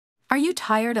Are you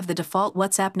tired of the default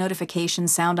WhatsApp notification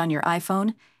sound on your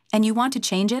iPhone, and you want to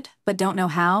change it but don't know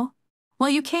how? Well,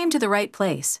 you came to the right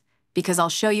place, because I'll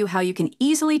show you how you can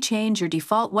easily change your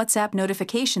default WhatsApp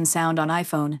notification sound on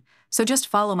iPhone, so just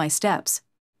follow my steps.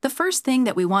 The first thing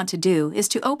that we want to do is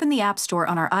to open the App Store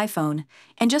on our iPhone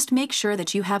and just make sure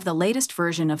that you have the latest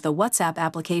version of the WhatsApp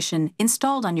application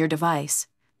installed on your device.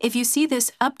 If you see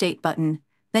this Update button,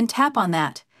 then tap on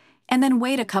that, and then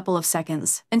wait a couple of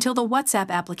seconds until the WhatsApp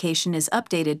application is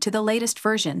updated to the latest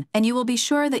version, and you will be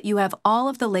sure that you have all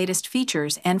of the latest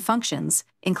features and functions,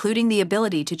 including the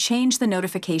ability to change the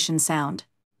notification sound.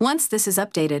 Once this is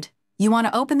updated, you want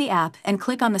to open the app and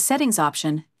click on the Settings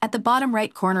option at the bottom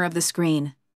right corner of the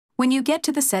screen. When you get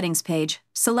to the Settings page,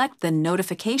 select the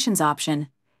Notifications option,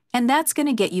 and that's going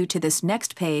to get you to this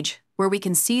next page where we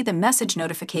can see the Message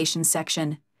Notifications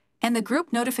section and the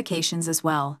Group Notifications as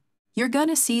well. You're going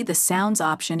to see the Sounds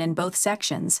option in both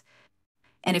sections.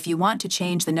 And if you want to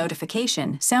change the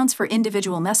notification sounds for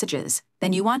individual messages,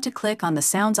 then you want to click on the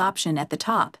Sounds option at the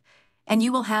top, and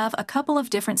you will have a couple of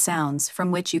different sounds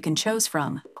from which you can choose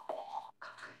from.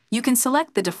 You can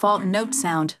select the default note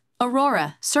sound,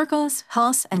 Aurora, Circles,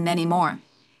 Pulse, and many more.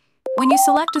 When you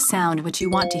select a sound which you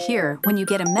want to hear when you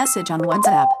get a message on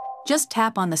WhatsApp, just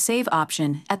tap on the Save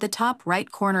option at the top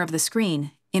right corner of the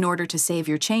screen in order to save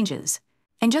your changes.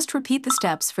 And just repeat the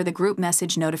steps for the group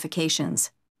message notifications.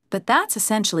 But that's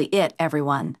essentially it,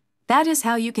 everyone. That is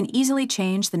how you can easily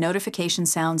change the notification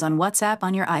sounds on WhatsApp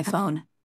on your iPhone.